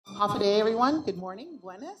Hafa day, everyone. Good morning.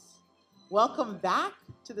 Buenas. Welcome back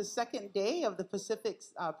to the second day of the Pacific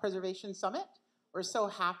Preservation Summit. We're so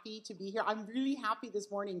happy to be here. I'm really happy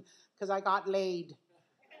this morning because I got laid.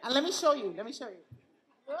 And let me show you.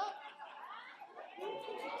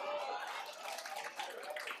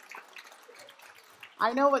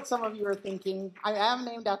 I know what some of you are thinking. I am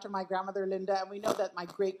named after my grandmother, Linda, and we know that my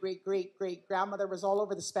great-great-great-great-grandmother was all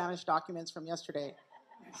over the Spanish documents from yesterday.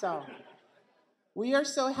 So we are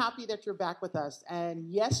so happy that you're back with us.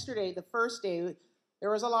 And yesterday, the first day, there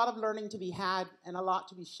was a lot of learning to be had and a lot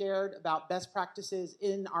to be shared about best practices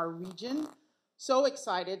in our region. So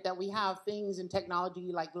excited that we have things in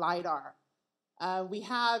technology like LiDAR. We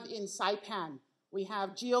have in Saipan, we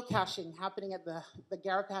have geocaching happening at the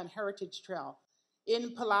Garapan Heritage Trail.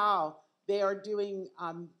 In Palau, they are doing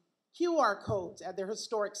QR codes at their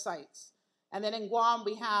historic sites. And then in Guam,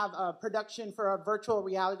 we have a production for a virtual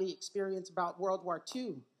reality experience about World War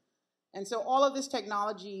II. And so all of this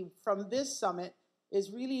technology from this summit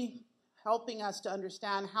is really helping us to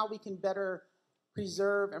understand how we can better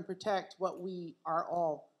preserve and protect what we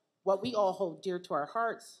all hold dear to our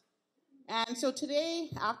hearts. And so today,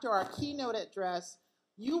 after our keynote address,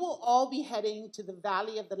 you will all be heading to the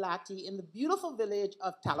Valley of the Lati in the beautiful village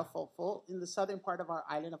of Talafofo in the southern part of our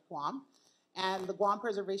island of Guam. And the Guam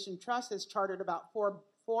Preservation Trust has chartered about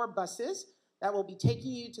four buses that will be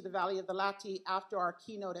taking you to the Valley of the Lati after our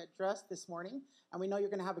keynote address this morning. And we know you're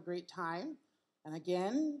going to have a great time. And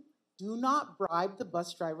again, do not bribe the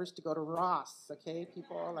bus drivers to go to Ross, okay?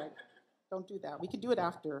 People are like, don't do that. We can do it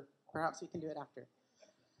after. Perhaps we can do it after.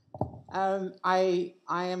 I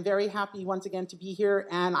am very happy once again to be here,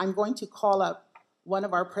 and I'm going to call up one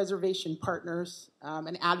of our preservation partners,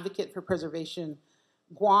 an advocate for preservation,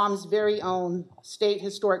 Guam's very own State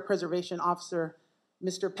Historic Preservation Officer,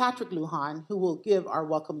 Mr. Patrick Lujan, who will give our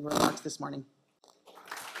welcome remarks this morning.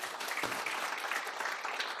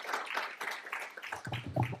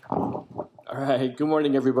 All right, good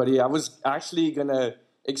morning, everybody. I was actually going to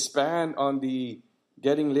expand on the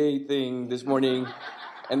getting laid thing this morning,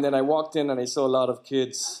 and then I walked in and I saw a lot of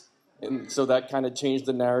kids, and so that kind of changed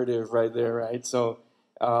the narrative right there, right? So,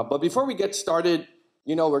 but before we get started,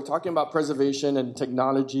 you know, we're talking about preservation and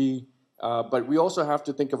technology, but we also have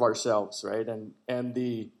to think of ourselves, right? And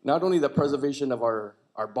not only the preservation of our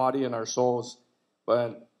body and our souls,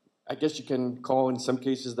 but I guess you can call in some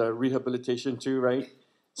cases the rehabilitation too, right?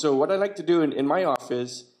 So what I like to do in my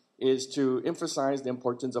office is to emphasize the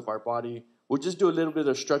importance of our body. We'll just do a little bit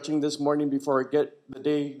of stretching this morning before I get the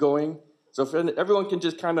day going. So if everyone can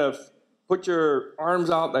just kind of put your arms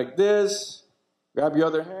out like this, grab your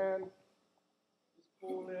other hand,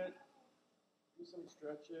 pull it, do some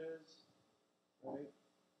stretches, right?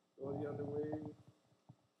 Go the other way,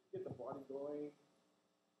 get the body going,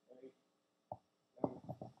 right? Now,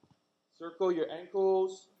 circle your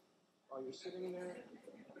ankles while you're sitting there,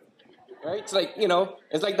 right? It's like, you know,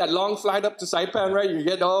 it's like that long flight up to Saipan, right? You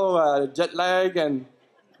get all jet lag and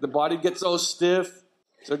the body gets all stiff.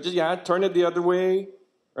 So just, turn it the other way,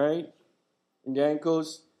 right? And the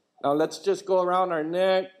ankles. Now let's just go around our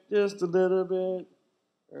neck just a little bit.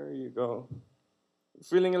 There you go.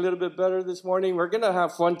 Feeling a little bit better this morning? We're going to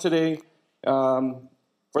have fun today.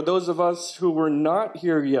 For those of us who were not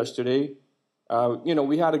here yesterday,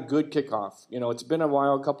 we had a good kickoff. You know, it's been a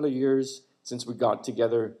while, a couple of years since we got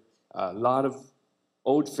together. A lot of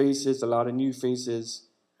old faces, a lot of new faces.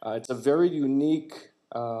 It's a very unique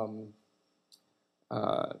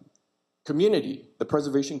community, the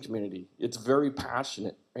preservation community. It's very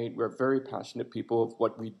passionate, right? We're very passionate people of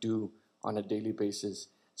what we do on a daily basis.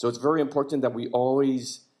 So it's very important that we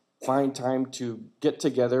always find time to get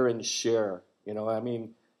together and share.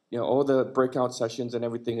 All the breakout sessions and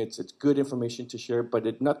everything, it's good information to share,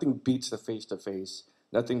 but nothing beats the face-to-face.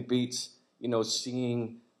 Nothing beats,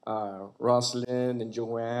 seeing Rosalind and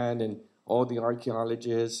Joanne and all the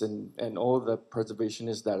archaeologists and all the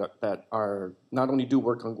preservationists that are not only do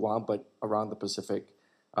work on Guam, but around the Pacific.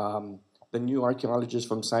 The new archaeologists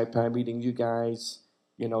from Saipan, meeting you guys,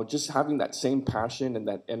 just having that same passion and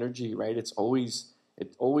that energy, right? It always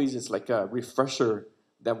is like a refresher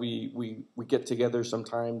that we get together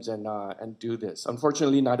sometimes and do this.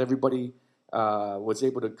 Unfortunately, not everybody was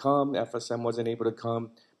able to come. FSM wasn't able to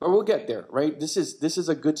come, but we'll get there, right? This is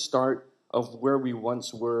a good start of where we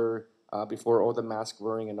once were before all the mask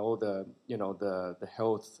wearing and all the the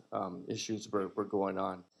health issues were going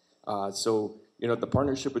on. So the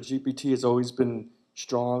partnership with GPT has always been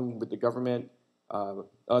strong with the government.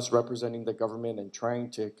 Us representing the government and trying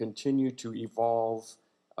to continue to evolve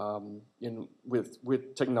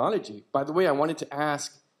with technology. By the way, I wanted to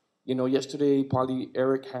ask, You know, yesterday, probably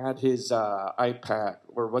Eric had his iPad,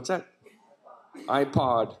 or what's that?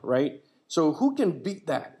 iPod, right? So who can beat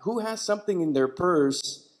that? Who has something in their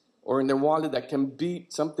purse or in their wallet that can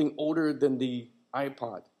beat something older than the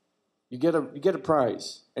iPod? You get a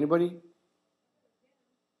prize. Anybody?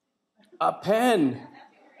 A pen.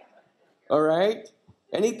 All right.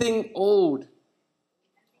 Anything old.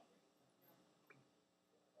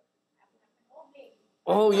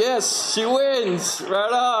 Oh yes, she wins.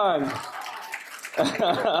 Right on.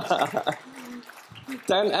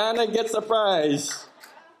 Then Anna gets a prize.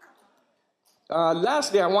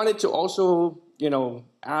 Lastly, I wanted to also,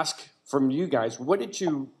 ask from you guys, what did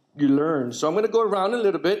you learn? So I'm going to go around a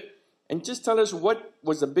little bit and just tell us what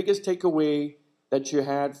was the biggest takeaway that you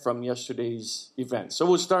had from yesterday's event. So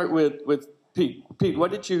we'll start with Pete. Pete,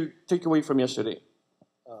 what did you take away from yesterday?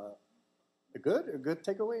 A good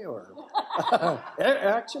takeaway, or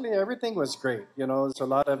actually everything was great. There's a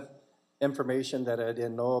lot of information that I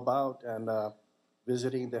didn't know about, and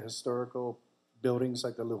visiting the historical buildings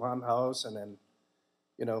like the Lujan House, and then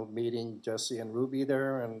meeting Jesse and Ruby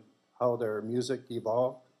there, and how their music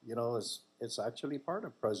evolved. It's actually part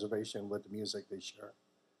of preservation with the music they share.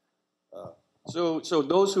 So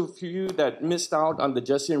those of you that missed out on the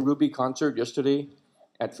Jesse and Ruby concert yesterday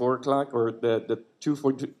at 4 o'clock, or the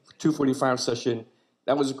 2:45 session,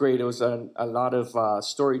 that was great. It was a lot of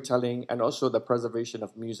storytelling and also the preservation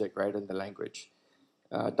of music, right, and the language.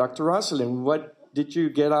 Dr. Rosalind, what did you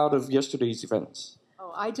get out of yesterday's events?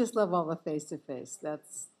 Oh, I just love all the face-to-face.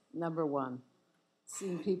 That's number one.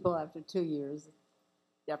 Seeing people after 2 years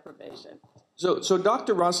deprivation. So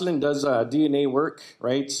Dr. Rosalind does DNA work,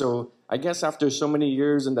 right? So I guess after so many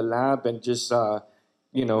years in the lab and just,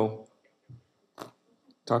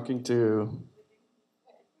 talking to...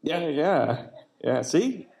 Yeah,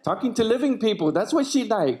 see? Talking to living people, that's what she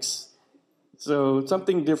likes. So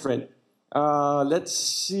something different. Let's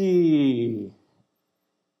see.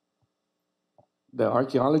 The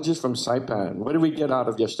archaeologist from Saipan. What did we get out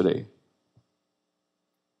of yesterday?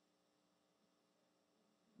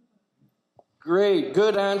 Great,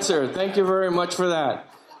 good answer. Thank you very much for that.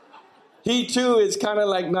 He too is kind of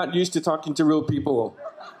like not used to talking to real people.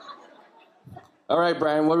 All right,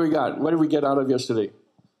 Brian, what do we got? What did we get out of yesterday?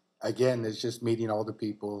 Again, it's just meeting all the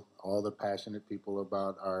people, all the passionate people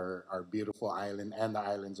about our beautiful island and the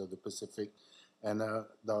islands of the Pacific. And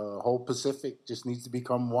the whole Pacific just needs to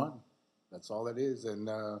become one. That's all it is. And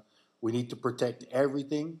we need to protect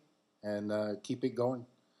everything and keep it going.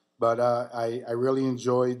 But I really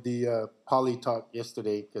enjoyed the poly talk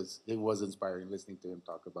yesterday, because it was inspiring listening to him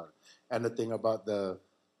talk about it. And the thing about the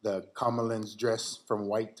Kamalin's dress from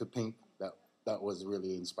white to pink, that was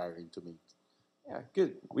really inspiring to me. Yeah,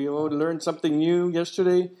 good. We all learned something new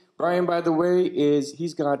yesterday. Brian, by the way,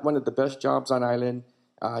 he's got one of the best jobs on island.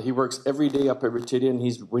 He works every day up at Retidian.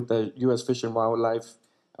 He's with the U.S. Fish and Wildlife,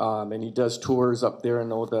 and he does tours up there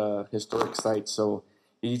and all the historic sites. So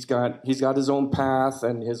he's got his own path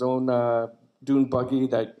and his own dune buggy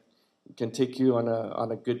that can take you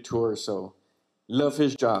on a good tour. So love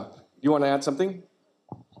his job. You want to add something?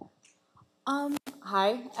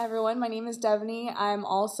 Hi, everyone. My name is Devani. I'm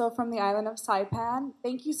also from the island of Saipan.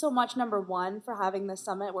 Thank you so much, number one, for having this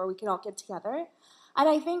summit where we can all get together. And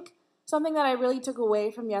I think something that I really took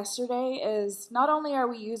away from yesterday is not only are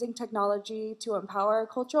we using technology to empower our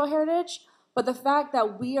cultural heritage, but the fact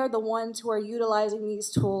that we are the ones who are utilizing these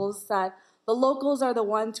tools, that the locals are the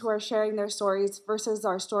ones who are sharing their stories versus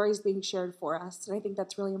our stories being shared for us. And I think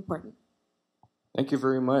that's really important. Thank you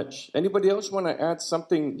very much. Anybody else want to add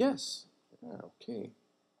something? Yes. Okay.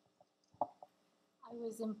 I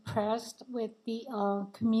was impressed with the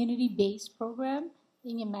community-based program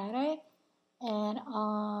in Yamare, and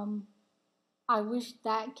I wish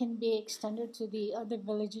that can be extended to the other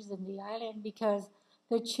villages in the island, because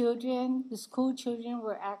the school children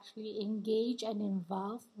were actually engaged and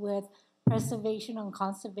involved with preservation and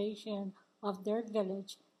conservation of their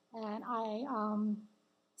village. And I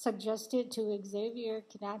suggested to Xavier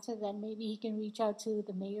Kinata that maybe he can reach out to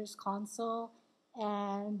the mayor's council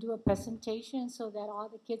and do a presentation so that all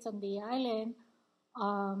the kids on the island,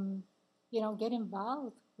 get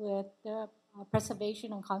involved with the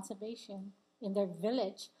preservation and conservation in their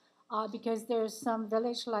village. Because there's some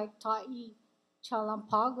village like Ta'i,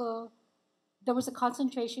 Chalampago, there was a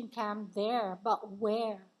concentration camp there, but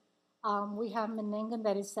where? We have Menengan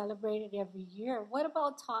that is celebrated every year. What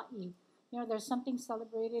about Ta'i? There's something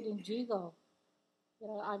celebrated in Jigo.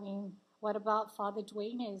 What about Father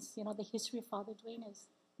Duenas? The history of Father Duenas,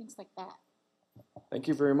 things like that. Thank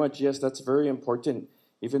you very much. Yes, that's very important.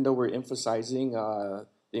 Even though we're emphasizing the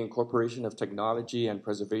incorporation of technology and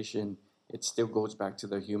preservation, it still goes back to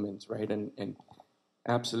the humans, right? And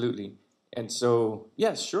absolutely. And so,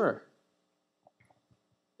 yes, sure.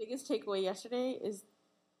 Biggest takeaway yesterday is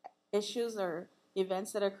issues or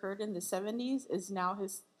events that occurred in the 70s is now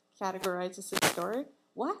categorized as historic.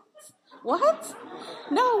 What? What?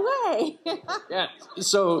 No way. Yeah.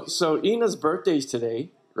 So Ina's birthday is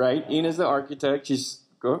today, right? Ina's the architect.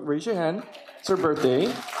 Raise your hand. It's her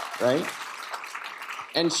birthday, right?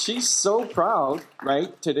 And she's so proud,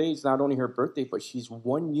 right? Today is not only her birthday, but she's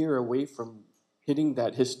 1 year away from hitting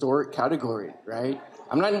that historic category, right?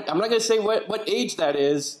 I'm not gonna say what age that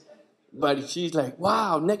is, but she's like,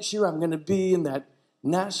 wow, next year I'm gonna be in that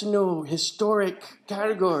national historic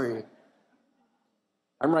category.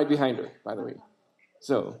 I'm right behind her, by the way.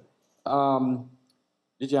 So,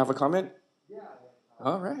 did you have a comment? Yeah.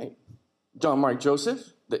 All right. John Mark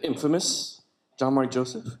Joseph, the infamous John Mark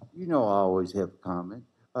Joseph. You know I always have a comment.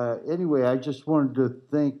 Anyway, I just wanted to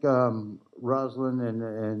thank Rosalind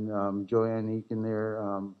and Joanne Eakin there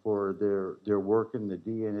for their work in the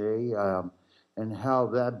DNA and how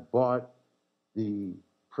that brought the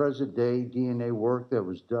present day DNA work that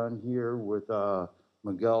was done here with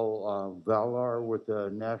Miguel Valar with the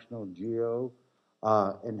National Geo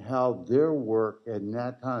and how their work at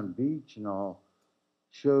Naton Beach and all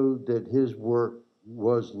showed that his work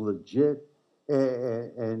was legit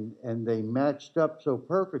and they matched up so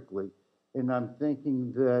perfectly. And I'm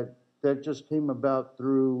thinking that just came about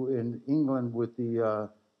through in England with the, I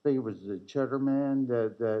think it was the Cheddar Man,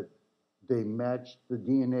 that they matched the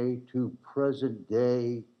DNA to present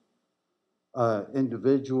day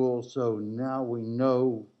individuals. So now we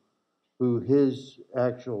know who his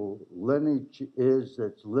actual lineage is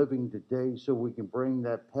that's living today, so we can bring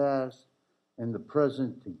that past and the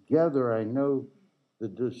present together. I know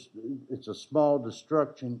it's a small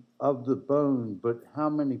destruction of the bone, but how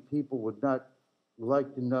many people would not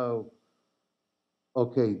like to know,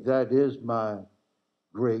 okay, that is my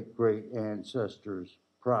great ancestor's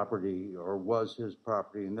property or was his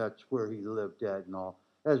property, and that's where he lived at and all.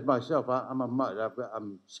 As myself, I'm a mutt.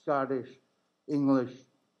 I'm Scottish, English.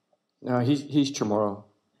 No, he's Chamorro.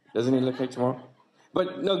 Doesn't he look like Chamorro?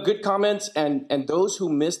 But no, good comments. And those who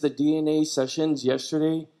missed the DNA sessions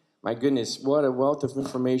yesterday, my goodness, what a wealth of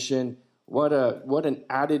information. What an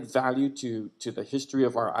added value to the history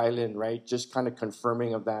of our island, right? Just kind of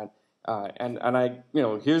confirming of that. And I,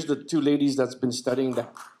 here's the two ladies that's been studying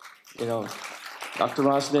that, Dr.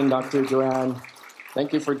 Rosalind, Dr. Joanne,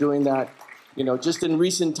 thank you for doing that. Just in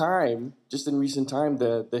recent time,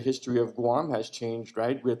 the history of Guam has changed,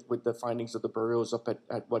 right? With the findings of the burials up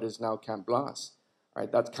at what is now Camp Blas,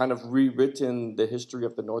 right? That's kind of rewritten the history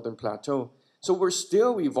of the Northern Plateau. So we're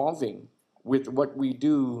still evolving with what we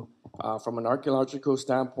do from an archaeological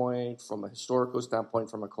standpoint, from a historical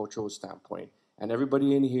standpoint, from a cultural standpoint. And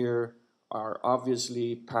everybody in here are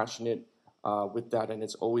obviously passionate with that, and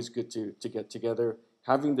it's always good to get together.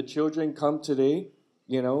 Having the children come today,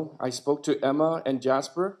 I spoke to Emma and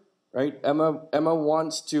Jasper, right? Emma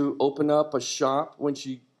wants to open up a shop when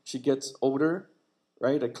she gets older,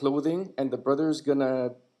 right? A clothing, and the brother's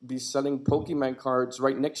gonna be selling Pokemon cards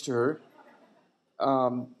right next to her.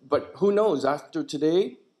 But who knows? After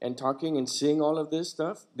today and talking and seeing all of this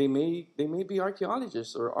stuff, they may be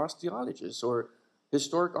archaeologists or osteologists or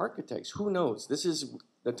historic architects. Who knows? This is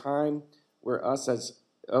the time where us as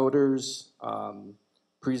elders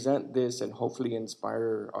present this and hopefully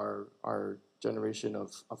inspire our generation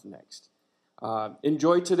of next.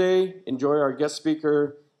 Enjoy today. Enjoy our guest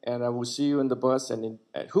speaker, and I will see you in the bus. And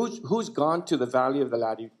who's gone to the Valley of the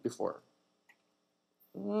Latte before?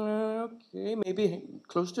 Okay, maybe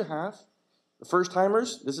close to half. The first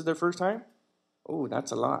timers, this is their first time? Oh,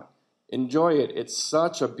 that's a lot. Enjoy it. It's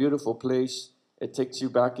such a beautiful place. It takes you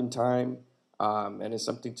back in time, and it's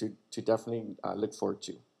something to definitely look forward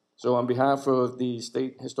to. So on behalf of the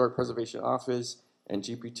State Historic Preservation Office and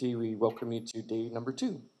GPT, we welcome you to day number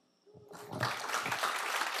 2.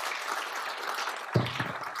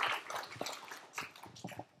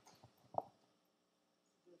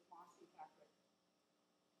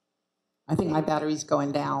 I think my battery's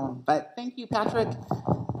going down, but thank you, Patrick.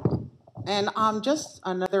 And just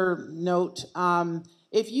another note,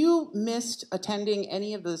 if you missed attending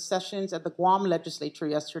any of the sessions at the Guam legislature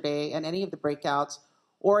yesterday and any of the breakouts,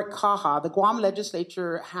 or at CAHA, the Guam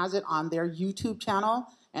legislature has it on their YouTube channel,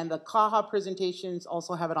 and the CAHA presentations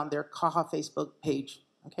also have it on their CAHA Facebook page,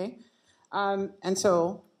 okay? And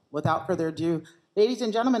so, without further ado, ladies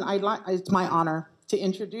and gentlemen, it's my honor to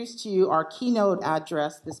introduce to you our keynote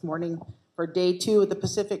address this morning for day 2 of the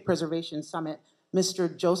Pacific Preservation Summit,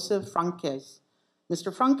 Mr. Joseph Franquez.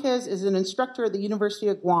 Mr. Franquez is an instructor at the University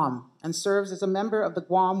of Guam and serves as a member of the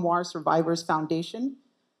Guam War Survivors Foundation.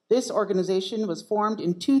 This organization was formed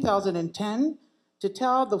in 2010 to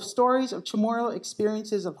tell the stories of Chamorro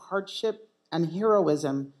experiences of hardship and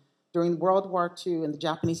heroism during World War II and the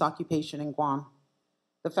Japanese occupation in Guam.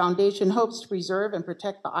 The foundation hopes to preserve and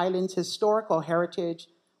protect the island's historical heritage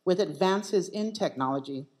with advances in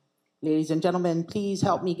technology. Ladies and gentlemen, please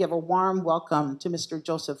help me give a warm welcome to Mr.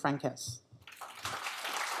 Joseph Franquez.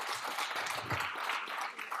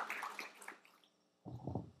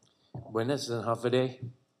 Buenas and half a day.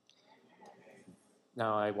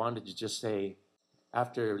 Now, I wanted to just say,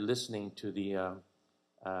 after listening to the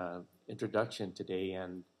introduction today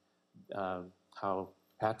and how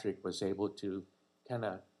Patrick was able to kind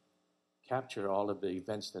of capture all of the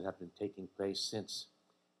events that have been taking place since,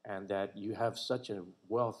 and that you have such a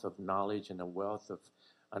wealth of knowledge and a wealth of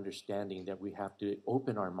understanding that we have to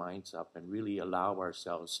open our minds up and really allow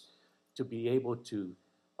ourselves to be able to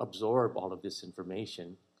absorb all of this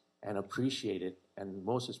information and appreciate it, and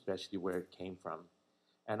most especially where it came from.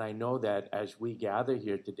 And I know that as we gather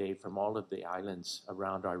here today from all of the islands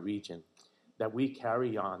around our region, that we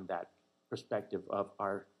carry on that perspective of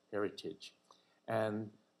our heritage.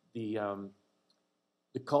 And the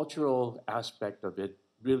cultural aspect of it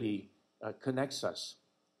really connects us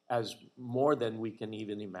as more than we can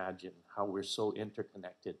even imagine, how we're so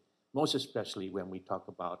interconnected, most especially when we talk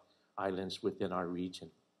about islands within our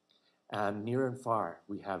region. And near and far,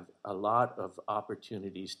 we have a lot of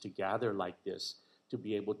opportunities to gather like this, to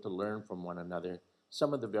be able to learn from one another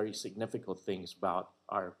some of the very significant things about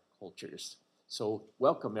our cultures. So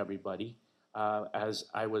welcome, everybody. As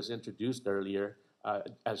I was introduced earlier,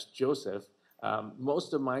 as Joseph,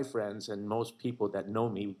 most of my friends and most people that know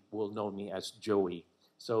me will know me as Joey.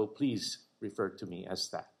 So please refer to me as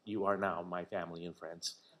that. You are now my family and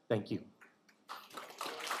friends. Thank you.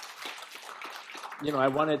 You know, I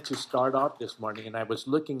wanted to start off this morning, and I was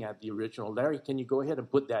looking at the original. Larry, can you go ahead and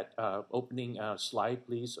put that opening slide,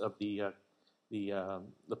 please, of the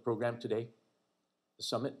program today, the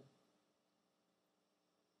summit?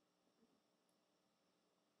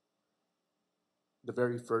 The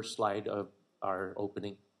very first slide of our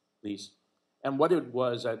opening, please. And what it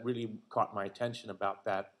was that really caught my attention about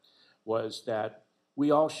that was that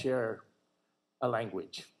we all share a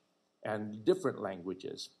language and different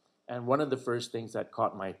languages. And one of the first things that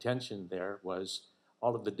caught my attention there was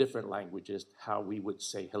all of the different languages, how we would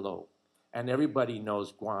say hello. And everybody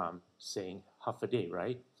knows Guam saying hafade,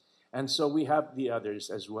 right? And so we have the others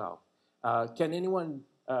as well. Can anyone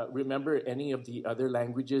remember any of the other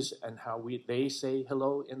languages and how they say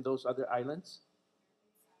hello in those other islands?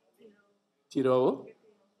 Tiro,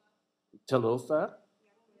 Talofa,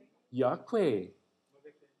 Yakwe,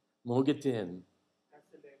 Mogatin,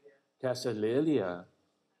 Casalelia,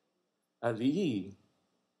 Ali,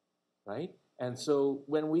 right? And so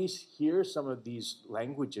when we hear some of these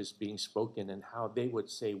languages being spoken and how they would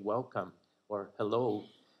say welcome or hello,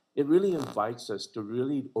 it really invites us to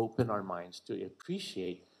really open our minds to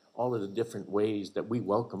appreciate all of the different ways that we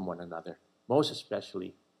welcome one another, most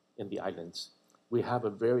especially in the islands. We have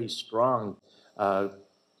a very strong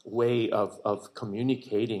way of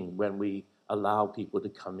communicating when we allow people to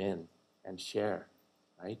come in and share,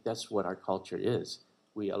 right? That's what our culture is.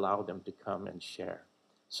 We allow them to come and share.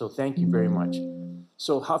 So thank you very much.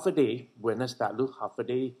 So hafade, buenas talu,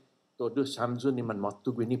 hafade, todo samzu ni man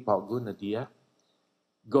mottu gwini pagu na dia.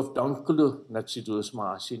 Gov donkulu na tsidus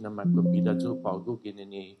maasi na magpapida zu pagu gini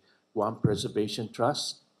ni Guam Preservation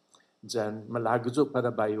Trust. Jan malaguzo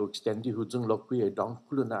para bayo extendi hujung lokwi e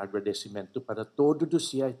donkulu na agradecimento para todo do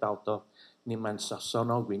siya tauto ni man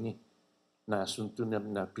sasono gwini na asunto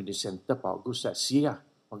na presenta pagu sa siya.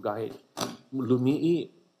 Magahit lumii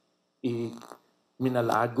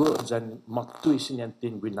minalago dyan maktu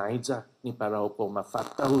isinyantin gwinaiza ni para po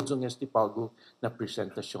mafata hujung esti pago na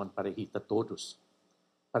presentasyon para hita todos.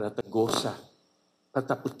 Para tagosa, para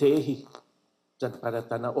taputehi, dyan para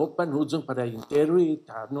tanaopan hujung para interui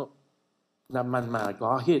tano na man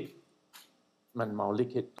magahit, man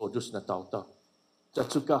maulikit todos na tauta.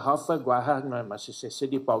 Tatsuka hafa guaha na masisese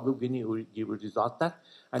di pago gini giburizata,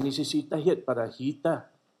 anisisita hit para hita,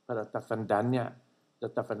 para tafandanya,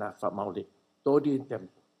 tatafanafa maulik. Todo el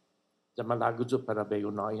tempo. Sa malaguzo para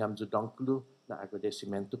bayo na iyam zo donkulu na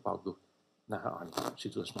agradecimento pago na haani si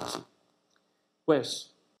Diyos Masi.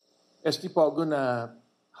 Pues, esti pago na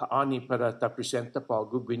haani para ta presenta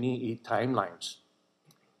pago gwini i timelines.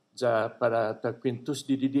 Sa para ta quintus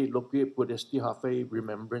dididi lokwi po esti hafe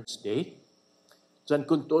Remembrance Day. San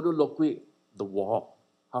kun todo lokwi the wall.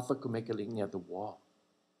 Hafa kumekaling niya the wall.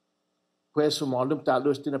 Pues sumalum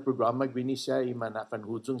talos din na programa gwini siya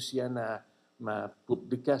manapanhudong siya na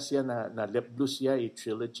mapublika siya na leblo siya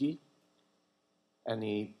trilogy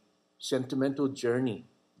and sentimental journey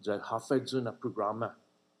sa hafad na programa.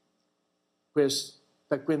 Pues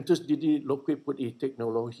tagkwentos didi lokwe put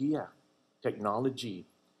teknolohiya, technology,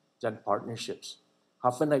 dan partnerships.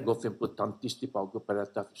 Hafa na go importantis ti pago para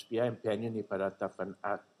ta spia empenyo ni para ta fan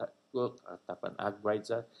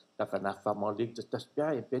agwaiza ta fan afamolig ta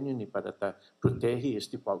spia empenyo ni para ta protehi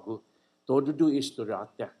este pago todo do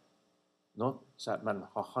istorata no sa man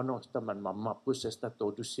hahano sta man mamapus esta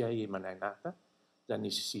todo sia y mananata dan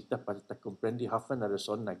necesita para ta comprendi hafa na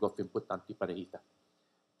razon na go importanti para ita.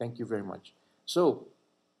 Thank you very much. So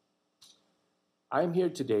I'm here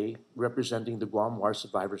today representing the Guam War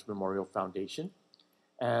Survivors Memorial Foundation.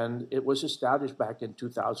 And it was established back in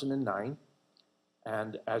 2009.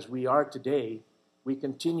 And as we are today, we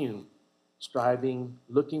continue striving,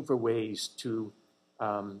 looking for ways to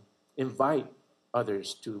invite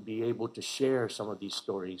others to be able to share some of these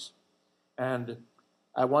stories. And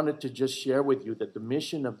I wanted to just share with you that the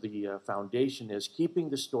mission of the foundation is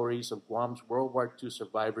keeping the stories of Guam's World War II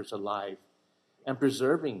survivors alive and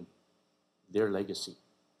preserving their legacy.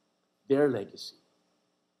 Their legacy.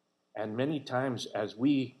 And many times as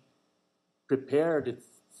we prepare to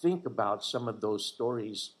think about some of those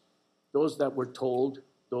stories, those that were told,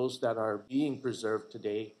 those that are being preserved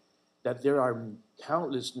today, that there are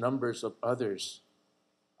countless numbers of other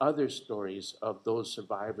stories of those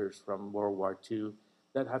survivors from World War II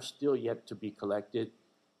that have still yet to be collected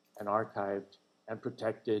and archived and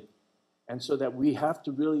protected. And so that we have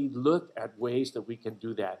to really look at ways that we can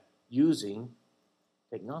do that using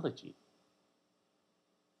technology.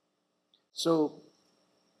 So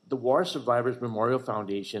the War Survivors Memorial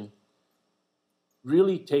Foundation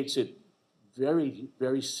really takes it very,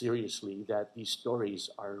 very seriously that these stories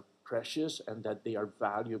are precious and that they are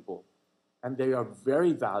valuable. And they are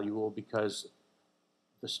very valuable because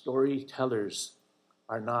the storytellers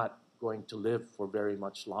are not going to live for very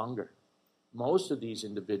much longer. Most of these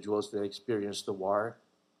individuals that experienced the war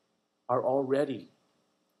are already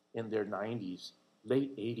in their 90s,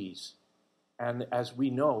 late 80s. And as we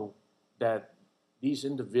know, that these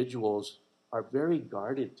individuals are very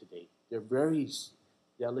guarded today. They're very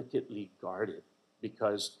delicately guarded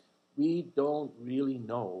because we don't really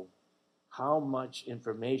know how much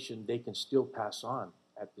information they can still pass on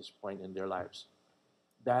at this point in their lives.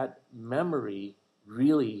 That memory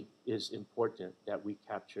really is important that we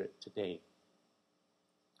capture it today.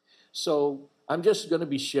 So I'm just going to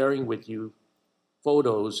be sharing with you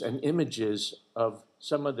photos and images of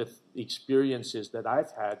some of the experiences that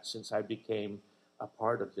I've had since I became a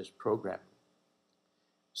part of this program.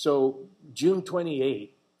 So June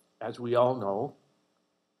 28, as we all know,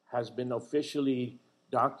 has been officially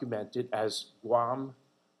documented as Guam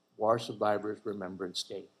War Survivors Remembrance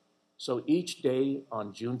Day. So each day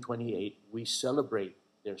on June 28, we celebrate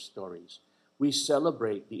their stories. We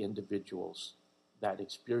celebrate the individuals that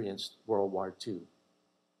experienced World War II.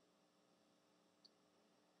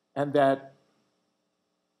 And that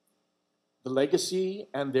the legacy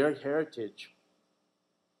and their heritage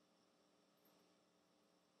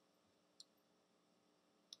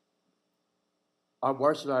our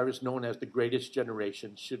war survivors, known as the greatest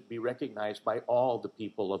generation, should be recognized by all the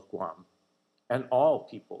people of Guam and all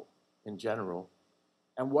people in general,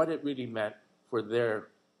 and what it really meant for their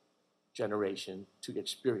generation to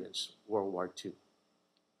experience World War II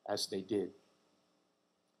as they did.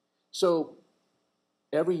 So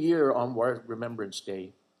every year on War Remembrance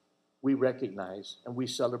Day, we recognize and we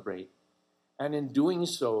celebrate. And in doing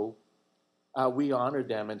so, we honor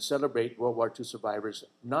them and celebrate World War II survivors,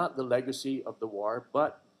 not the legacy of the war,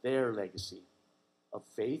 but their legacy of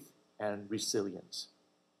faith and resilience,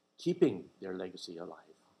 keeping their legacy alive.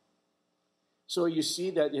 So you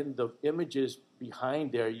see that in the images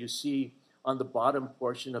behind there, you see on the bottom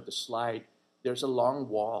portion of the slide, there's a long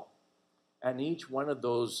wall. And each one of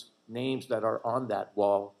those names that are on that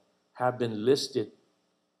wall have been listed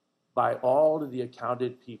by all of the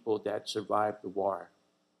accounted people that survived the war.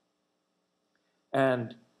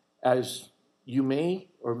 And as you may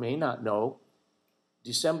or may not know,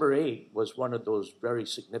 December 8 was one of those very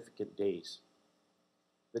significant days,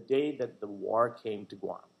 the day that the war came to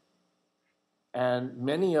Guam. And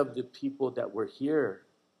many of the people that were here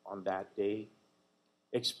on that day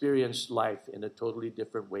experienced life in a totally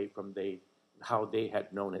different way from how they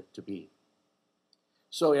had known it to be.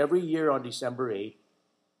 So every year on December 8,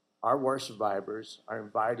 our war survivors are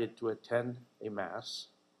invited to attend a Mass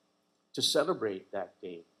to celebrate that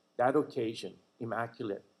day, that occasion,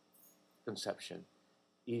 Immaculate Conception,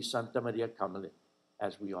 y Santa Maria Carmelite,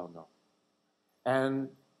 as we all know. And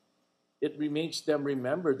it makes them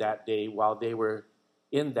remember that day while they were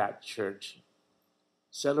in that church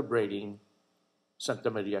celebrating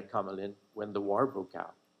Santa Maria Camalin when the war broke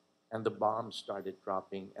out and the bombs started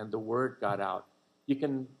dropping and the word got out. You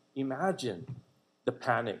can imagine the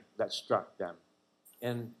panic that struck them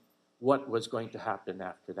and what was going to happen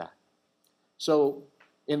after that. So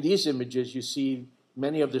in these images, you see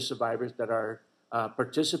many of the survivors that are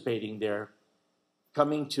participating there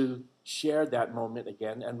coming to share that moment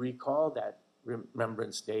again and recall that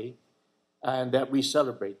Remembrance Day, and that we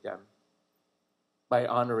celebrate them by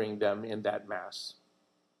honoring them in that Mass.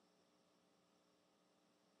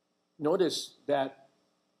 Notice that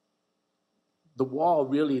the wall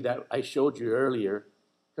really that I showed you earlier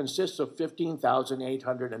consists of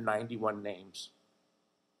 15,891 names.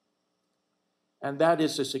 And that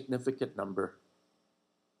is a significant number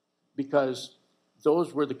because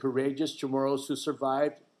those were the courageous Chamorros who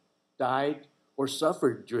survived, died, or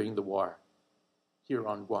suffered during the war here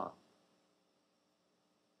on Guam.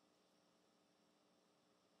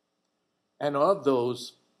 And of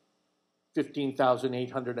those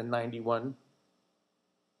 15,891,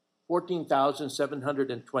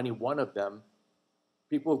 14,721 of them,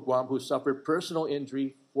 people of Guam who suffered personal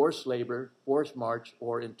injury, forced labor, forced march,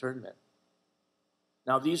 or internment.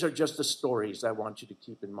 Now, these are just the stories I want you to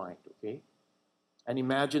keep in mind, okay? And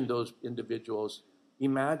imagine those individuals,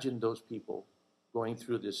 imagine those people going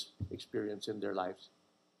through this experience in their lives.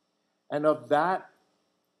 And of that,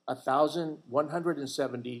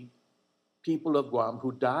 1,170 people of Guam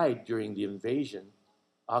who died during the invasion,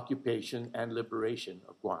 occupation, and liberation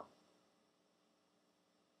of Guam.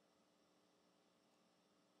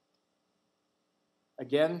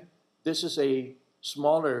 Again, this is a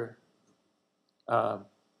smaller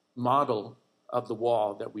model of the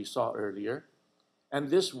wall that we saw earlier. And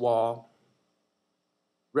this wall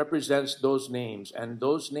represents those names. And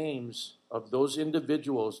those names of those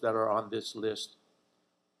individuals that are on this list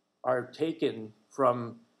are taken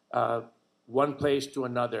from one place to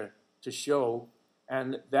another to show.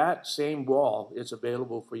 And that same wall is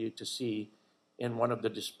available for you to see in one of the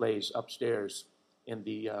displays upstairs in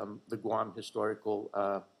the Guam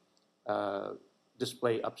Historical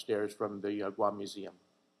display upstairs from the Guam Museum.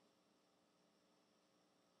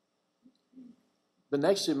 The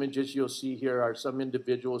next images you'll see here are some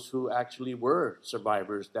individuals who actually were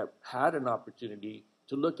survivors that had an opportunity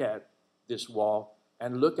to look at this wall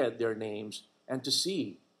and look at their names and to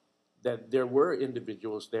see that there were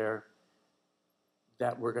individuals there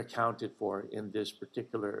that were accounted for in this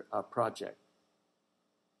particular project.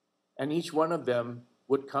 And each one of them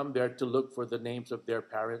would come there to look for the names of their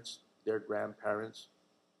parents, their grandparents,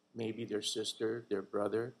 maybe their sister, their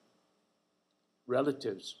brother,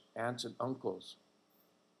 relatives, aunts and uncles.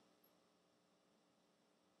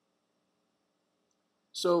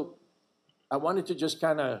 So I wanted to just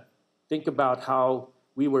kind of think about how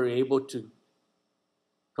we were able to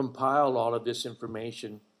compile all of this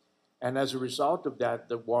information. And as a result of that,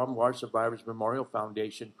 the Guam War Survivors Memorial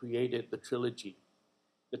Foundation created the trilogy.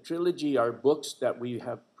 The trilogy are books that we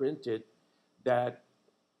have printed that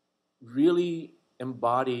really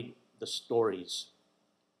embodied the stories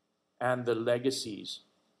and the legacies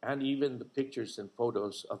and even the pictures and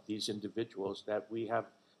photos of these individuals that we have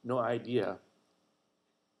no idea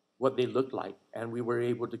what they look like. And we were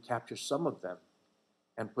able to capture some of them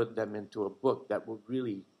and put them into a book that will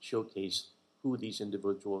really showcase who these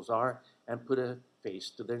individuals are and put a face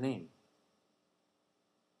to their name.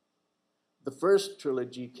 The first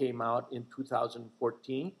trilogy came out in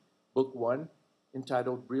 2014, book 1,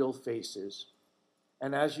 entitled Real Faces.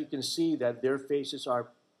 And as you can see that their faces are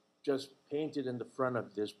just painted in the front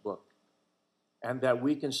of this book, and that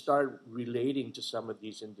we can start relating to some of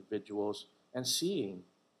these individuals and seeing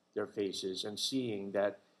their faces and seeing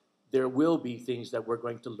that there will be things that we're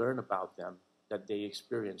going to learn about them that they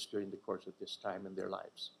experienced during the course of this time in their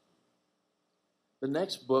lives. The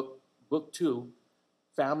next book, book 2,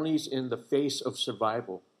 Families in the Face of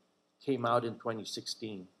Survival, came out in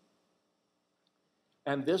 2016.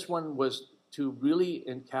 And this one was to really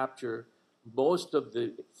capture most of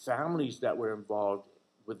the families that were involved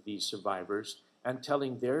with these survivors and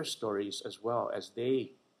telling their stories as well as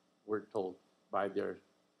they were told by their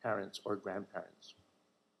parents or grandparents.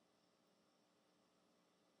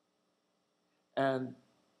 And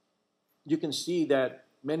you can see that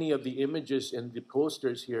many of the images in the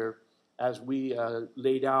posters here, as we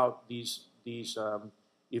laid out these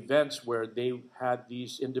events where they had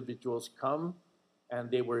these individuals come and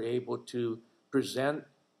they were able to present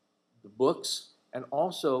the books and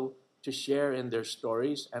also to share in their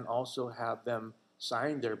stories and also have them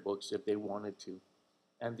sign their books if they wanted to.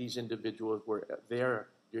 And these individuals were there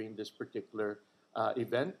during this particular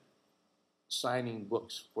event, signing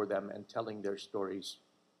books for them and telling their stories.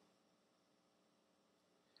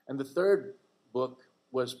 And the third book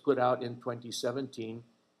was put out in 2017,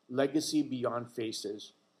 Legacy Beyond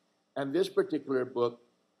Faces. And this particular book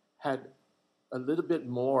had a little bit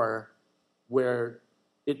more where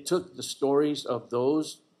it took the stories of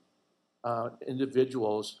those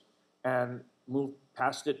individuals and moved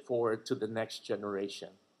past it forward to the next generation,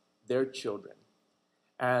 their children.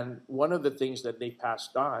 And one of the things that they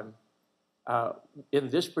passed on in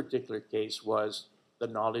this particular case was the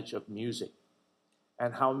knowledge of music,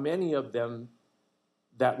 and how many of them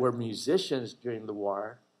that were musicians during the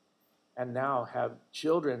war and now have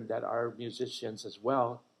children that are musicians as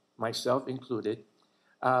well, myself included,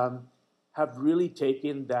 have really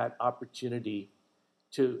taken that opportunity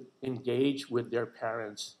to engage with their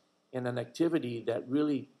parents in an activity that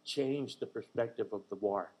really changed the perspective of the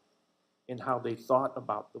war, in how they thought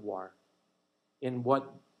about the war, in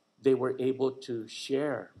what they were able to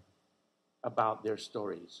share about their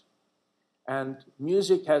stories. And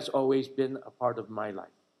music has always been a part of my life.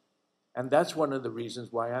 And that's one of the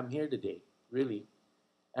reasons why I'm here today, really.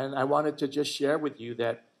 And I wanted to just share with you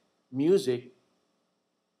that music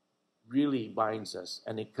really binds us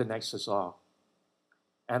and it connects us all.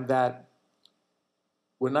 And that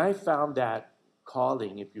when I found that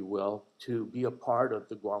calling, if you will, to be a part of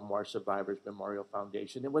the Guam War Survivors Memorial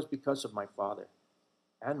Foundation, it was because of my father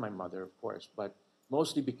and my mother, of course, but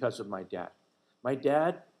mostly because of my dad. My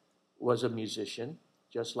dad was a musician,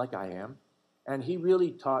 just like I am, and he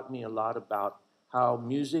really taught me a lot about how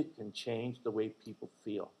music can change the way people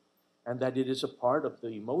feel, and that it is a part of the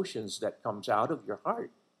emotions that comes out of your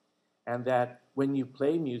heart. And that when you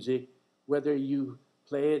play music, whether you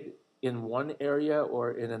play it in one area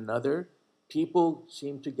or in another, people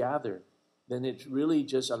seem to gather. Then it really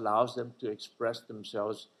just allows them to express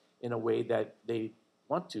themselves in a way that they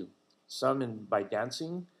want to. Some by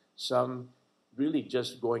dancing, some really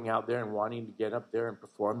just going out there and wanting to get up there and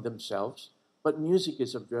perform themselves. But music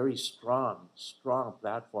is a very strong, strong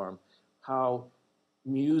platform, how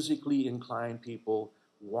musically inclined people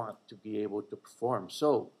want to be able to perform.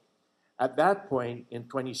 So at that point in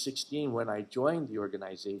 2016, when I joined the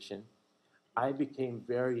organization, I became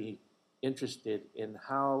very interested in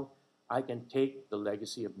how I can take the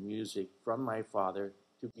legacy of music from my father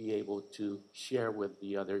to be able to share with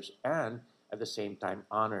the others and at the same time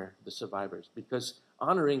honor the survivors. Because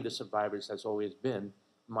honoring the survivors has always been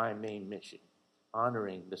my main mission,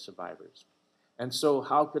 honoring the survivors. And so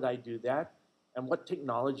how could I do that? And what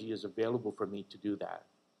technology is available for me to do that?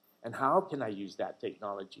 And how can I use that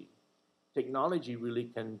technology? Technology really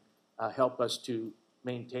can help us to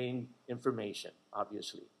maintain information,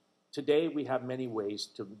 obviously. Today, we have many ways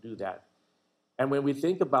to do that. And when we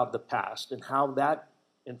think about the past and how that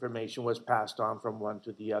information was passed on from one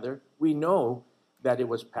to the other, we know that it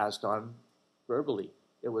was passed on verbally.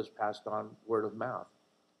 It was passed on word of mouth,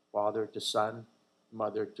 father to son,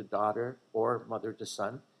 mother to daughter, or mother to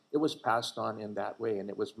son. It was passed on in that way, and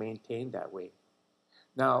it was maintained that way.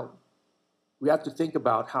 Now, we have to think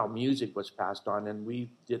about how music was passed on, and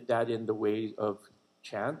we did that in the way of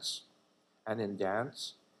chants and in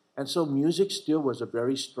dance. And so music still was a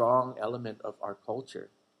very strong element of our culture.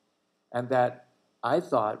 And that I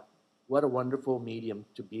thought, what a wonderful medium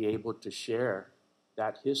to be able to share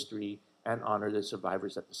that history and honor the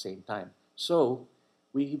survivors at the same time. So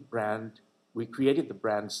we created the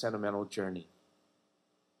brand Sentimental Journey.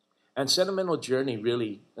 And Sentimental Journey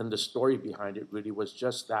really, and the story behind it really was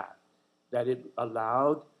just that it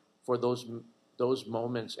allowed for those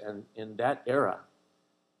moments and in that era,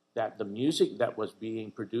 that the music that was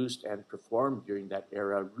being produced and performed during that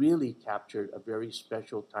era really captured a very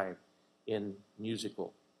special time in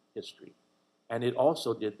musical history. And it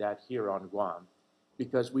also did that here on Guam,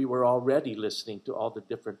 because we were already listening to all the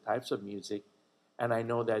different types of music. And I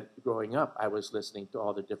know that growing up, I was listening to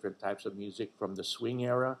all the different types of music from the swing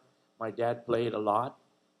era. My dad played a lot,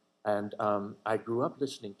 and I grew up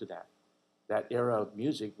listening to that. That era of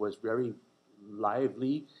music was very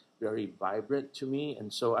lively, very vibrant to me,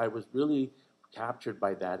 and so I was really captured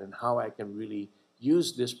by that and how I can really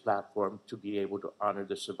use this platform to be able to honor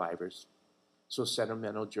the survivors. So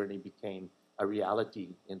Sentimental Journey became a reality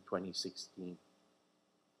in 2016.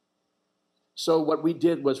 So what we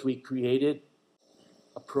did was we created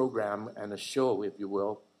a program and a show, if you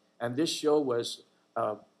will, and this show was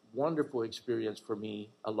a wonderful experience for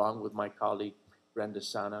me, along with my colleague Brenda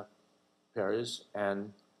Sana Perez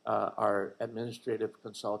and our administrative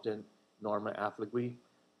consultant, Norma Affligui.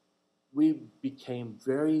 We became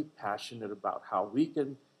very passionate about how we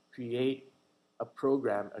can create a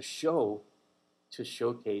program, a show to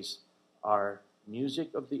showcase our music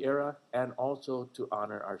of the era and also to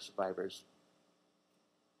honor our survivors.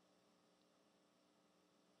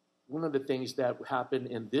 One of the things that happened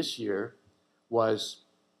in this year was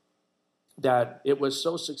that it was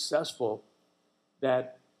so successful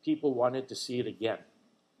that people wanted to see it again.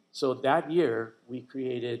 So that year, we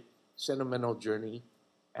created Sentimental Journey,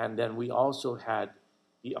 and then we also had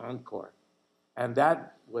the Encore. And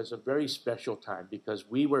that was a very special time because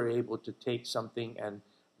we were able to take something and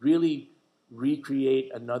really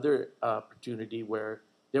recreate another opportunity where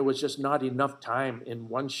there was just not enough time in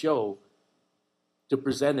one show to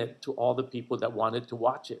present it to all the people that wanted to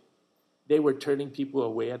watch it. They were turning people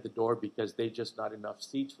away at the door because they just not enough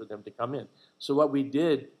seats for them to come in. So what we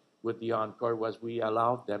did with the Encore was we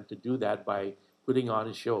allowed them to do that by putting on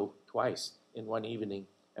a show twice in one evening,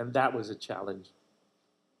 and that was a challenge.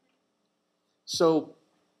 So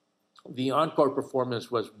the Encore performance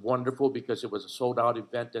was wonderful because it was a sold-out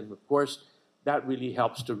event, and of course, that really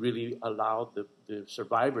helps to really allow the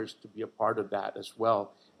survivors to be a part of that as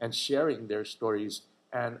well and sharing their stories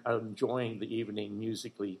and enjoying the evening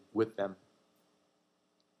musically with them.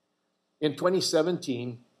 In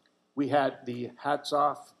 2017, we had the Hats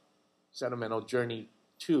Off Sentimental Journey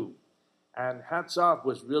 2. And Hats Off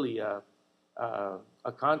was really a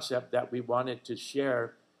concept that we wanted to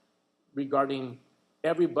share regarding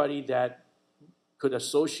everybody that could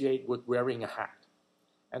associate with wearing a hat.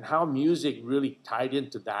 And how music really tied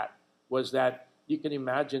into that was that you can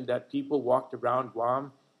imagine that people walked around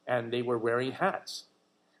Guam and they were wearing hats.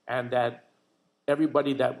 And that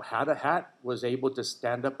everybody that had a hat was able to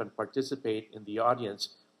stand up and participate in the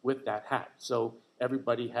audience with that hat. So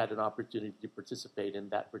everybody had an opportunity to participate in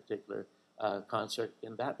that particular concert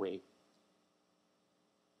in that way.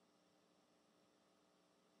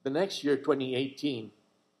 The next year, 2018,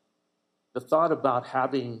 the thought about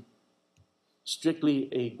having strictly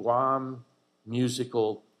a Guam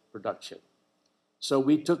musical production. So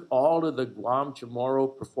we took all of the Guam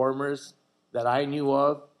Chamorro performers that I knew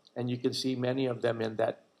of, and you can see many of them in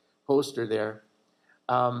that poster there.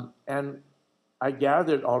 And I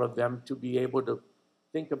gathered all of them to be able to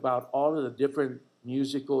think about all of the different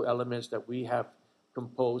musical elements that we have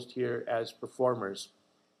composed here as performers.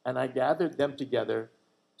 And I gathered them together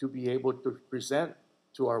to be able to present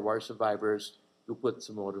to our war survivors Guput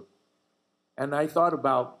Samoru. And I thought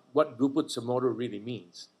about what Guput Samoru really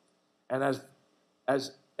means. And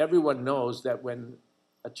as everyone knows that when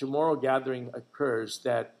a Chamorro gathering occurs,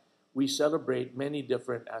 that we celebrate many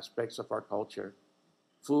different aspects of our culture.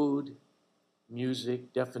 Food,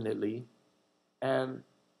 music, definitely, and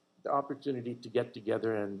the opportunity to get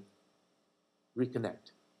together and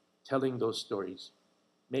reconnect, telling those stories,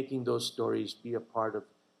 making those stories be a part of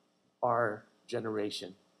our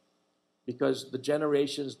generation. Because the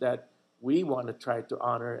generations that we want to try to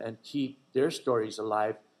honor and keep their stories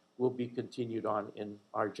alive will be continued on in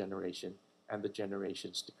our generation and the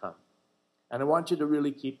generations to come. And I want you to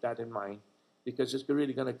really keep that in mind because it's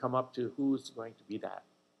really going to come up to who's going to be that.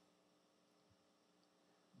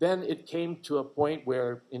 Then it came to a point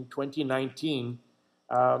where in 2019,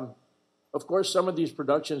 of course, some of these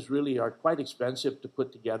productions really are quite expensive to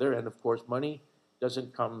put together. And of course, money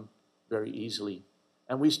doesn't come very easily.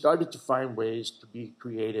 And we started to find ways to be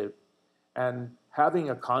creative. And having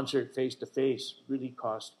a concert face-to-face really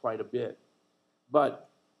cost quite a bit. But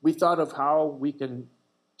we thought of how we can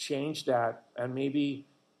change that and maybe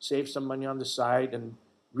save some money on the side and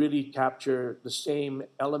really capture the same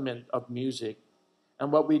element of music.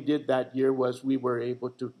 And what we did that year was we were able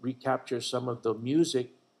to recapture some of the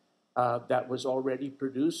music that was already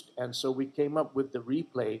produced. And so we came up with the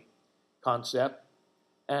replay concept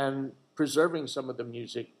and preserving some of the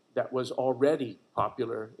music that was already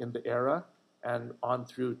popular in the era and on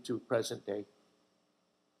through to present day.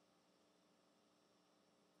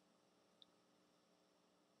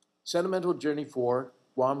 Sentimental Journey 4,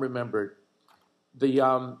 Guam Remembered.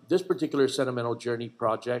 This particular Sentimental Journey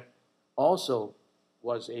project also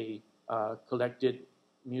was a collected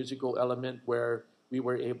musical element where we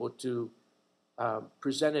were able to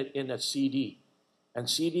present it in a CD. And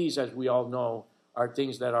CDs, as we all know, are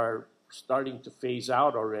things that are starting to phase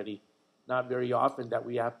out already. Not very often that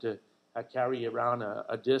we have to carry around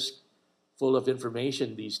a disc full of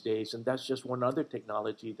information these days. And that's just one other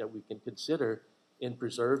technology that we can consider in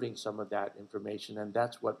preserving some of that information. And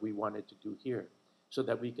that's what we wanted to do here, so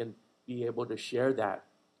that we can be able to share that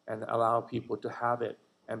and allow people to have it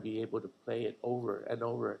and be able to play it over and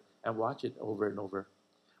over and watch it over and over.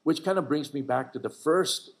 Which kind of brings me back to the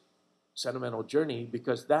first Sentimental Journey,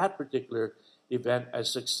 because that particular event,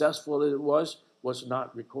 as successful as it was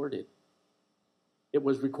not recorded. it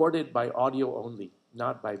was recorded by audio only,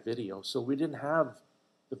 not by video. So we didn't have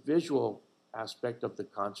the visual aspect of the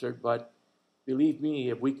concert, but believe me,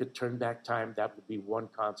 if we could turn back time, that would be one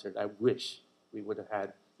concert. I wish we would have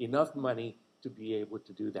had enough money to be able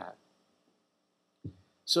to do that.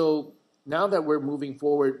 So now that we're moving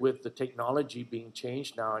forward with the technology being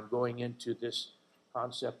changed now and going into this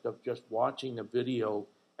concept of just watching a video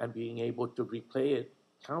and being able to replay it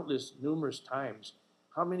numerous times,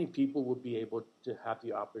 how many people would be able to have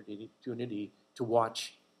the opportunity to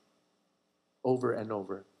watch over and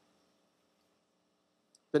over?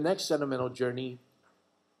 The next sentimental journey,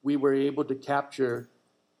 we were able to capture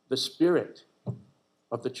the spirit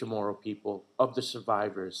of the Chamorro people, of the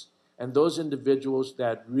survivors, and those individuals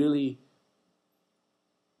that really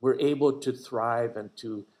were able to thrive and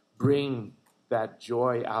to bring that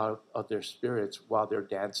joy out of their spirits while they're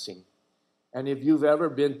dancing. And if you've ever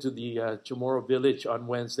been to the Chamorro village on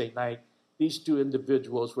Wednesday night, these two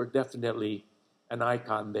individuals were definitely an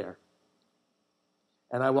icon there.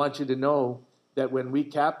 And I want you to know that when we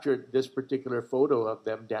captured this particular photo of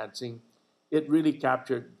them dancing, it really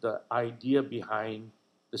captured the idea behind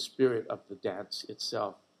the spirit of the dance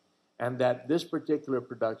itself. And that this particular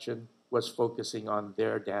production was focusing on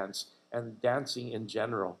their dance and dancing in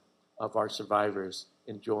general of our survivors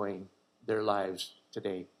enjoying their lives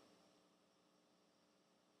today.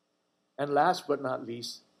 And last but not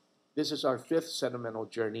least, this is our 5th sentimental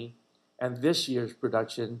journey, and this year's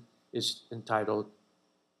production is entitled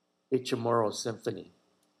A Chamorro Symphony.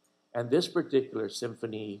 And this particular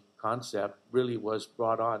symphony concept really was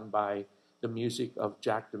brought on by the music of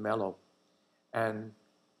Jack DeMello. And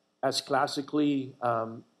as classically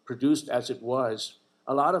produced as it was,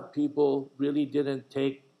 a lot of people really didn't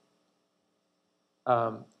take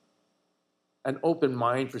an open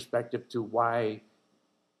mind perspective to why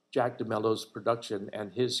Jack DeMello's production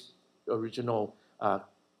and his original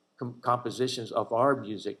compositions of our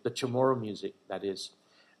music, the Chamorro music, that is.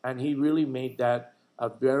 And he really made that a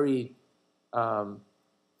very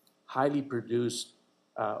highly produced,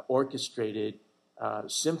 orchestrated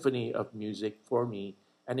symphony of music for me,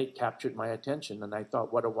 and it captured my attention. And I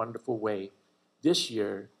thought, what a wonderful way this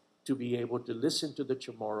year to be able to listen to the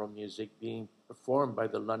Chamorro music being performed by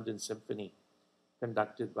the London Symphony,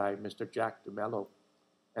 conducted by Mr. Jack DeMello.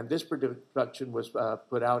 And this production was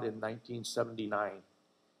put out in 1979,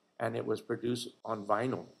 and it was produced on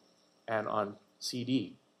vinyl and on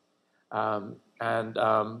CD.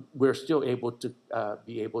 We're still able to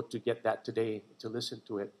be able to get that today to listen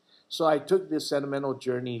to it. So I took this sentimental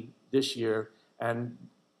journey this year and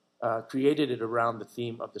created it around the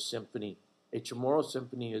theme of the symphony. A Chamorro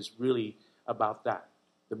symphony is really about that,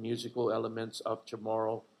 the musical elements of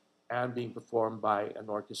Chamorro and being performed by an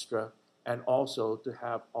orchestra, and also to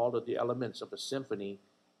have all of the elements of a symphony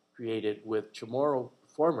created with Chamorro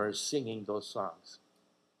performers singing those songs.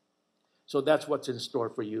 So that's what's in store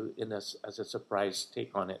for you as a surprise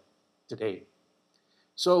take on it today.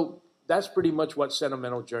 So that's pretty much what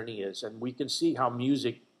Sentimental Journey is. And we can see how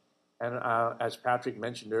music, and as Patrick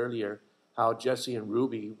mentioned earlier, how Jesse and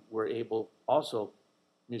Ruby were able, also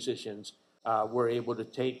musicians, were able to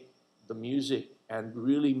take the music and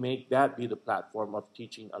really make that be the platform of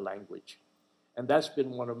teaching a language. And that's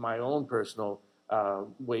been one of my own personal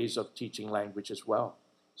ways of teaching language as well.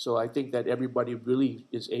 So I think that everybody really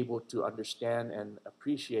is able to understand and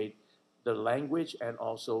appreciate the language and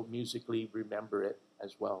also musically remember it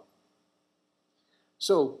as well.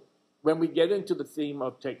 So when we get into the theme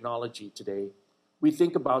of technology today, we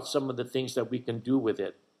think about some of the things that we can do with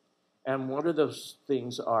it. And one of those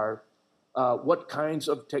things are, what kinds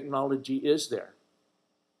of technology is there?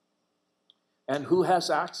 And who has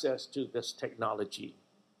access to this technology?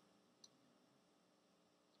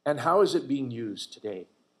 And how is it being used today?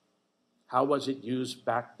 How was it used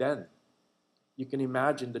back then? You can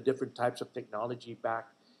imagine the different types of technology back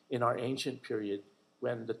in our ancient period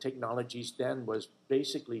when the technologies then was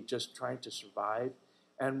basically just trying to survive.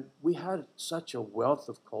 And we had such a wealth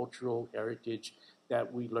of cultural heritage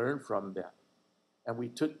that we learned from that. And we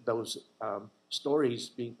took those stories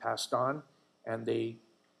being passed on, and they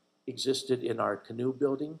existed in our canoe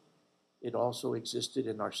building. It also existed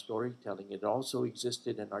in our storytelling. It also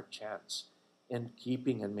existed in our chants, in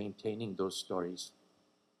keeping and maintaining those stories.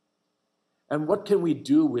 And what can we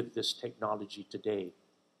do with this technology today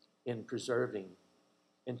in preserving,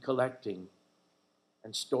 in collecting,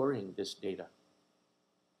 and storing this data?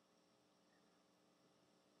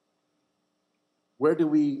 Where do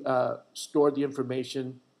we store the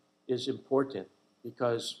information is important,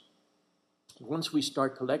 because once we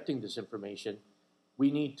start collecting this information,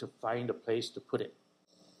 we need to find a place to put it.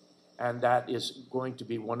 And that is going to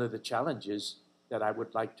be one of the challenges that I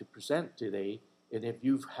would like to present today. And if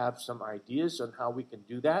you have some ideas on how we can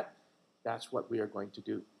do that, that's what we are going to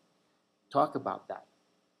do. Talk about that.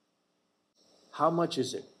 How much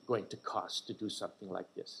is it going to cost to do something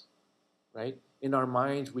like this, right? In our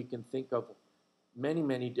minds, we can think of many,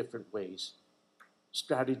 many different ways,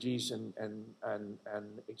 strategies and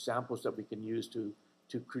examples that we can use to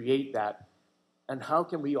create that. And how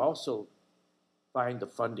can we also find the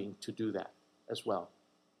funding to do that as well?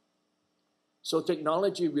 So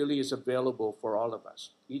technology really is available for all of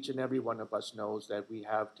us. Each and every one of us knows that we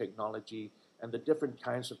have technology and the different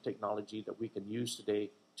kinds of technology that we can use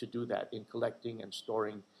today to do that in collecting and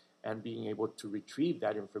storing and being able to retrieve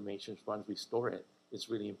that information once we store it. It's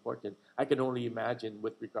really important. I can only imagine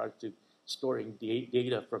with regard to storing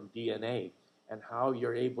data from DNA and how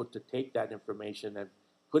you're able to take that information and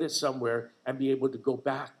put it somewhere and be able to go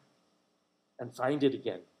back and find it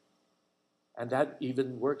again. And that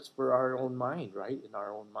even works for our own mind, right? In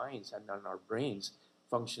our own minds and in our brains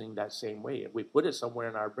functioning that same way. If we put it somewhere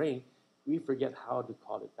in our brain, we forget how to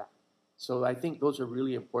call it back. So I think those are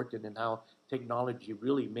really important in how technology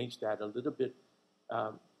really makes that a little bit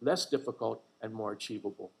less difficult and more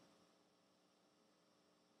achievable.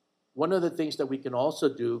 One of the things that we can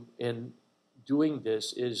also do in doing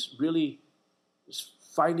this is really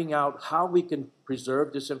finding out how we can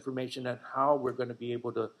preserve this information and how we're going to be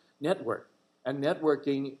able to network. And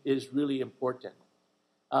networking is really important.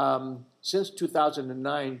 Since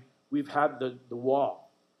 2009, we've had the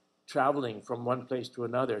wall traveling from one place to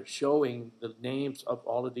another, showing the names of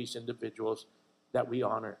all of these individuals that we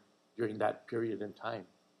honor during that period in time.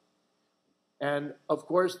 And of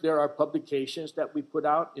course, there are publications that we put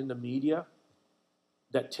out in the media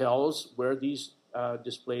that tells where these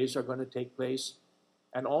displays are going to take place.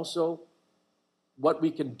 And also, what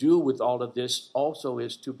we can do with all of this also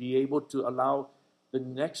is to be able to allow the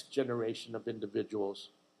next generation of individuals,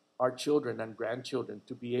 our children and grandchildren,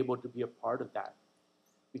 to be able to be a part of that,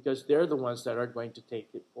 because they're the ones that are going to take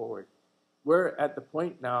it forward. We're at the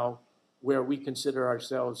point now where we consider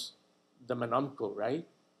ourselves the manamko, right?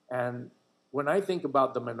 And when I think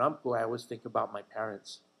about the manamko, I always think about my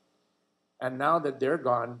parents. And now that they're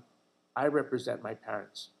gone, I represent my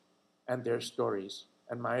parents and their stories,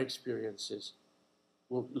 and my experiences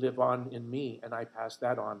will live on in me, and I pass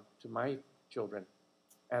that on to my children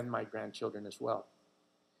and my grandchildren as well.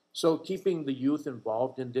 So keeping the youth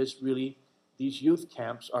involved in this, really, these youth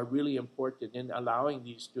camps are really important in allowing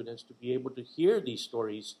these students to be able to hear these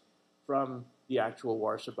stories from the actual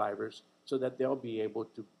war survivors so that they'll be able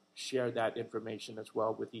to share that information as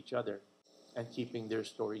well with each other and keeping their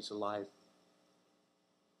stories alive.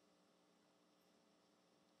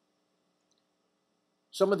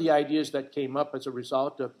 Some of the ideas that came up as a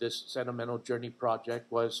result of this Sentimental Journey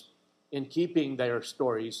project was, in keeping their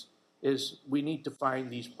stories, is we need to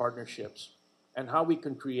find these partnerships. And how we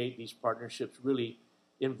can create these partnerships really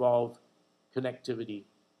involve connectivity,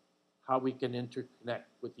 how we can interconnect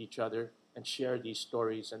with each other and share these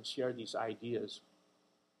stories and share these ideas.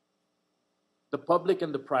 The public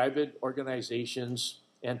and the private organizations,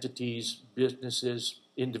 entities, businesses,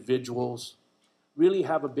 individuals really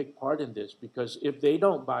have a big part in this, because if they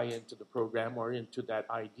don't buy into the program or into that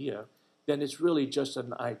idea, then it's really just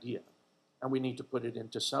an idea. And we need to put it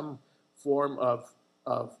into some form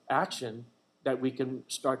of action that we can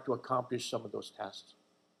start to accomplish some of those tasks.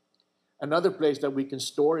 Another place that we can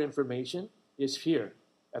store information is here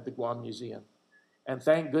at the Guam Museum. And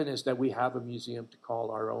thank goodness that we have a museum to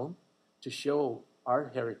call our own, to show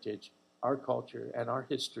our heritage, our culture, and our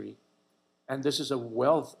history. And this is a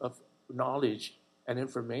wealth of knowledge and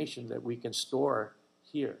information that we can store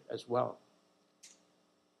here as well.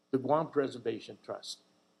 The Guam Preservation Trust,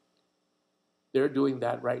 they're doing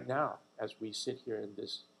that right now as we sit here in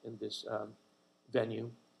this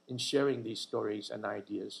venue in sharing these stories and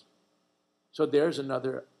ideas. So there's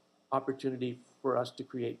another opportunity for us to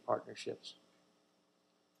create partnerships.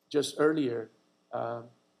 Just earlier,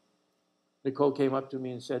 Nicole came up to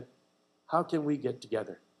me and said, how can we get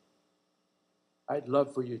together? I'd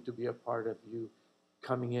love for you to be a part of you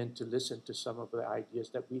coming in to listen to some of the ideas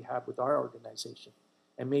that we have with our organization.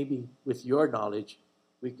 And maybe with your knowledge,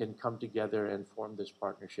 we can come together and form this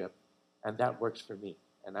partnership. And that works for me.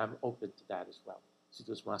 And I'm open to that as well.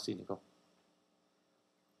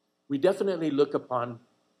 We definitely look upon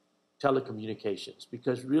telecommunications,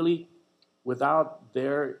 because really, without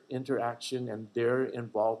their interaction and their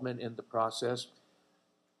involvement in the process,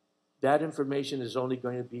 that information is only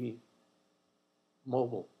going to be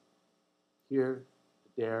mobile. Here,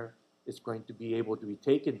 there, it's going to be able to be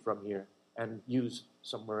taken from here and used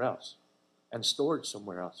somewhere else and stored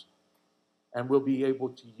somewhere else. And we'll be able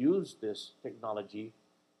to use this technology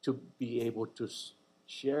to be able to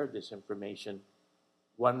share this information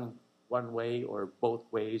one way or both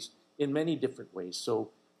ways in many different ways. So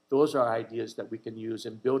those are ideas that we can use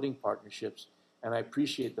in building partnerships. And I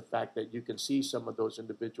appreciate the fact that you can see some of those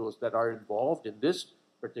individuals that are involved in this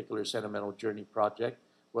particular Sentimental Journey project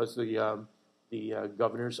was the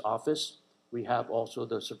governor's office. We have also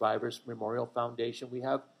the Survivors Memorial Foundation. We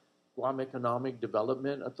have Guam Economic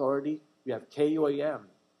Development Authority. We have KOAM.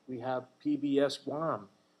 We have PBS Guam.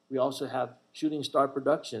 We also have Shooting Star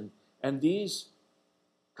Production. And these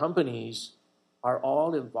companies are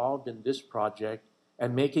all involved in this project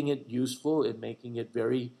and making it useful and making it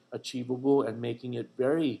very achievable and making it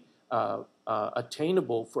very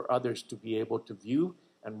attainable for others to be able to view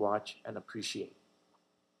and watch and appreciate.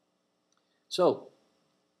 So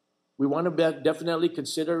we want to definitely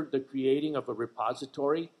consider the creating of a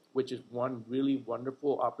repository, which is one really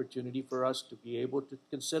wonderful opportunity for us to be able to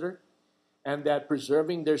consider, and that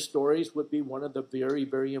preserving their stories would be one of the very,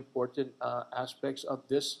 very important aspects of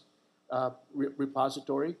this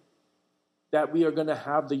repository, that we are going to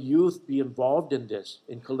have the youth be involved in this,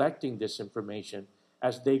 in collecting this information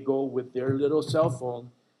as they go with their little cell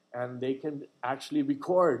phone, and they can actually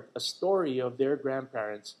record a story of their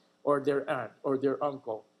grandparents or their aunt or their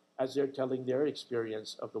uncle as they're telling their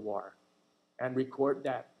experience of the war, and record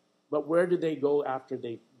that. But where do they go after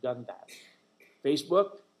they've done that?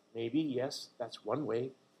 Facebook? Maybe, yes, that's one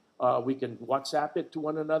way. We can WhatsApp it to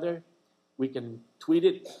one another. We can tweet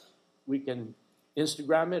it. We can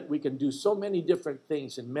Instagram it. We can do so many different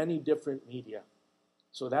things in many different media.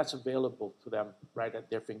 So that's available to them right at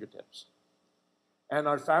their fingertips. And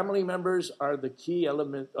our family members are the key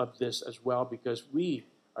element of this as well, because we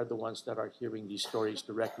are the ones that are hearing these stories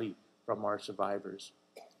directly from our survivors.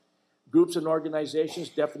 Groups and organizations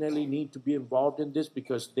definitely need to be involved in this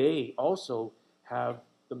because they also have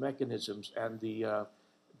the mechanisms and the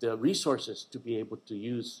resources to be able to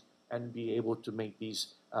use and be able to make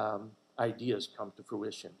these ideas come to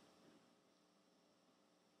fruition.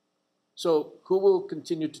 So who will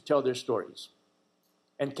continue to tell their stories?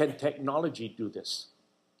 And can technology do this?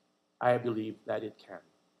 I believe that it can.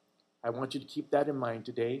 I want you to keep that in mind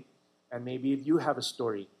today. And maybe if you have a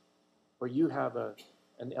story or you have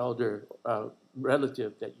an elder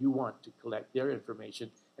relative that you want to collect their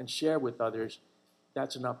information and share with others,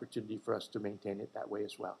 that's an opportunity for us to maintain it that way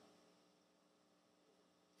as well.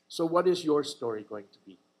 So what is your story going to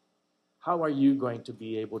be? How are you going to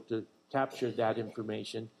be able to capture that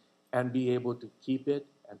information and be able to keep it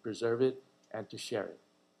and preserve it and to share it?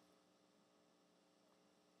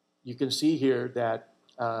 You can see here that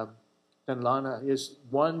Tanlana is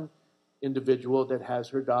one individual that has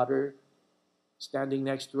her daughter standing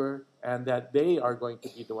next to her, and that they are going to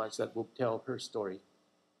be the ones that will tell her story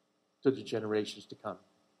to the generations to come.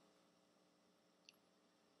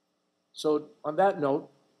 So on that note,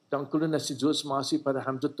 Tangkulan na si Diyos masi para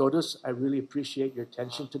hamdo todos. I really appreciate your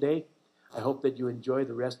attention today. I hope that you enjoy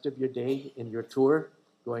the rest of your day in your tour,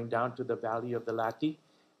 going down to the Valley of the Lati.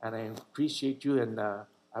 And I appreciate you, and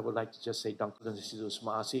I would like to just say Tangkulan na si Diyos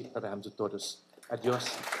masi para hamdo todos. Adios.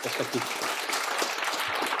 Hasta aquí.